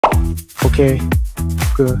Okay,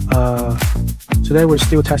 good. Today we're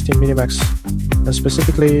still testing Minimax, and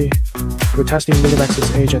specifically we're testing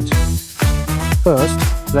Minimax's agent. First,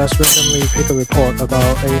 let's randomly pick a report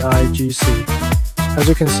about AIGC. As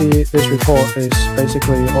you can see, this report is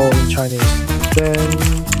basically all in Chinese. Then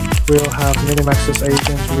we'll have Minimax's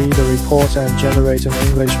agent read the report and generate an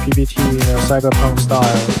English PPT in a cyberpunk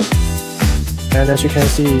style. And as you can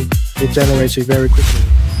see, it generates it very quickly.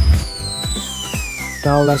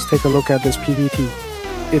 Now let's take a look at this PPT.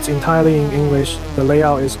 It's entirely in English, the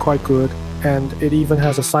layout is quite good, and it even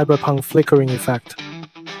has a cyberpunk flickering effect.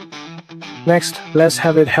 Next, let's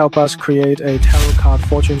have it help us create a tarot card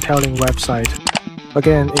fortune-telling website.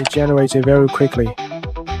 Again, it generates it very quickly.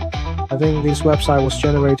 I think this website was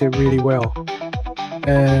generated really well.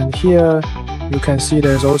 And here, you can see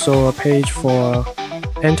there's also a page for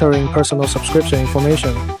entering personal subscription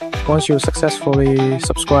information. Once you successfully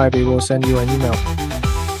subscribe, it will send you an email.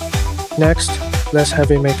 Next, let's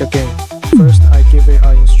have it make a game. First, I give it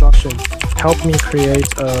an instruction. Help me create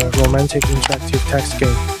a romantic interactive text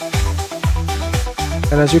game.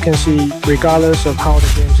 And as you can see, regardless of how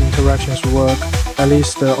the game's interactions work, at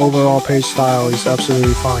least the overall page style is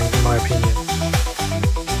absolutely fine in my opinion.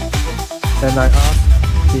 Then I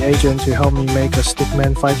asked the agent to help me make a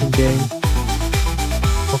stickman fighting game.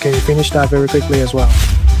 Okay, it finished that very quickly as well.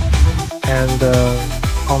 And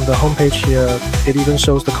on the homepage here, it even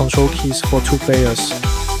shows the control keys for 2 players.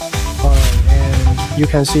 And you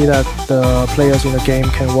can see that the players in the game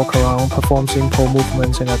can walk around, perform simple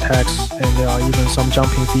movements and attacks, and there are even some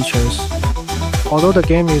jumping features. Although the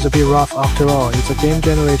game is a bit rough after all, it's a game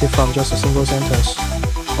generated from just a single sentence.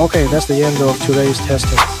 Okay, that's the end of today's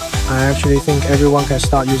testing. I actually think everyone can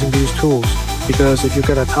start using these tools, because if you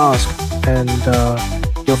get a task and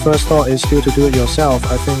your first thought is still to do it yourself,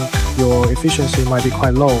 I think your efficiency might be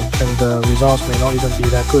quite low and the results may not even be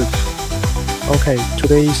that good. Okay,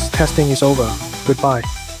 today's testing is over. Goodbye.